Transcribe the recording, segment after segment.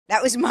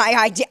That was my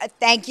idea.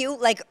 Thank you.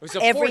 Like It was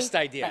a forced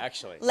idea,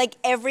 actually. Like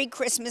every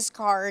Christmas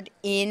card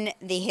in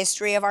the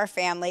history of our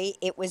family,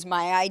 it was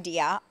my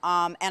idea.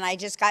 And I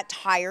just got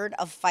tired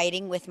of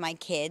fighting with my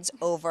kids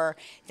over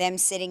them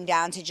sitting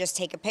down to just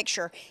take a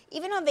picture.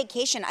 Even on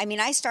vacation, I mean,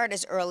 I start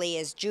as early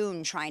as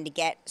June trying to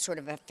get sort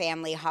of a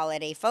family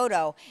holiday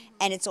photo,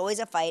 and it's always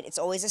a fight, it's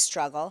always a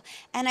struggle.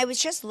 And I was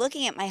just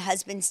looking at my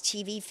husband's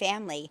TV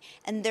family,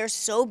 and they're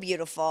so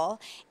beautiful.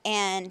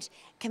 And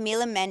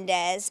Camila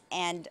Mendez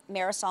and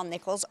Marisol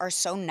Nichols are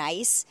so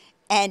nice,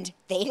 and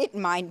they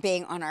didn't mind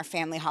being on our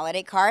family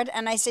holiday card.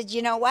 And I said,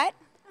 you know what?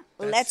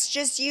 Let's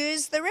just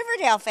use the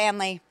Riverdale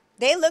family.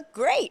 They look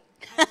great.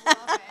 I love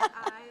it.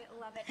 I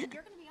love it. And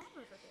you're going to be on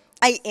Riverdale.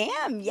 I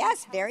am,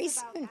 yes, very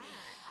soon.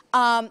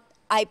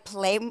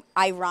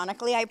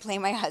 Ironically, I play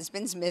my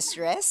husband's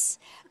mistress.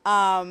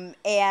 And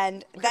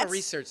What kind of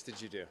research did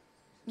you do?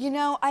 You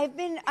know, I've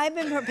been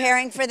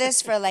preparing for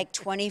this for like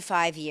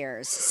 25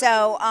 years.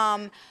 So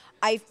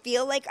I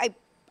feel like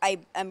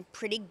I'm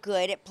pretty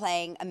good at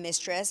playing a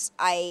mistress.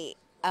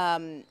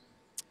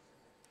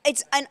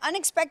 It's an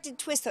unexpected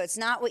twist, though. It's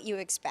not what you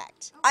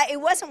expect.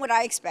 It wasn't what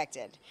I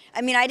expected.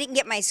 I mean, I didn't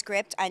get my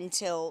script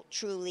until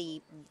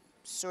truly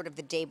sort of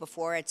the day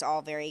before. It's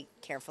all very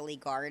carefully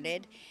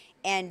guarded.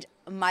 And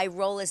my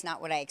role is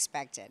not what I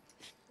expected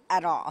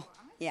at all.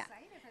 Yeah.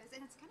 Excited.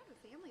 And it's kind of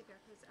a family affair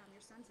because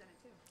your son's in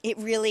it, too. It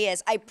really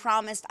is. I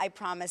promised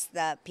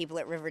the people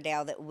at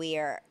Riverdale that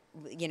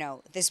you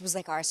know, this was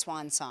like our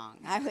swan song.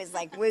 I was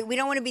like, we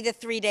don't want to be the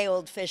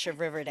 3-day-old fish of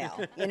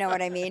Riverdale. You know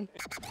what I mean?